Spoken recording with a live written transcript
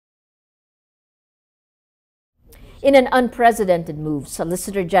In an unprecedented move,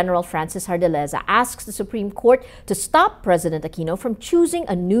 Solicitor General Francis Jardeleza asks the Supreme Court to stop President Aquino from choosing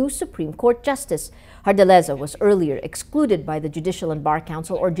a new Supreme Court justice. Jardeleza was earlier excluded by the Judicial and Bar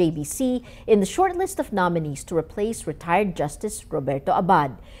Council, or JBC, in the short list of nominees to replace retired Justice Roberto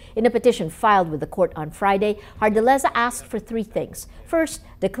Abad. In a petition filed with the court on Friday, Jardeleza asked for three things. First,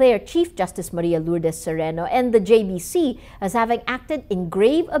 declare Chief Justice Maria Lourdes Sereno and the JBC as having acted in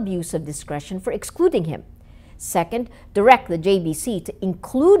grave abuse of discretion for excluding him. Second, direct the JBC to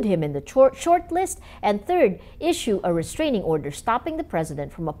include him in the short list. And third, issue a restraining order stopping the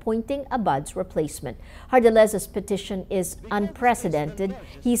president from appointing Abad's replacement. Jardeleza's petition is unprecedented.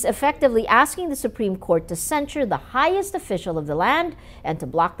 He's effectively asking the Supreme Court to censure the highest official of the land and to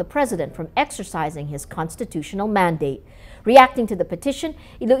block the president from exercising his constitutional mandate. Reacting to the petition,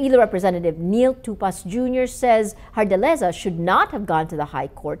 Iloilo Representative Neil Tupas Jr. says Jardeleza should not have gone to the High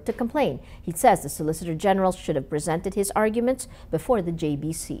Court to complain. He says the Solicitor General should have presented his arguments before the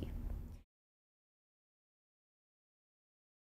JBC.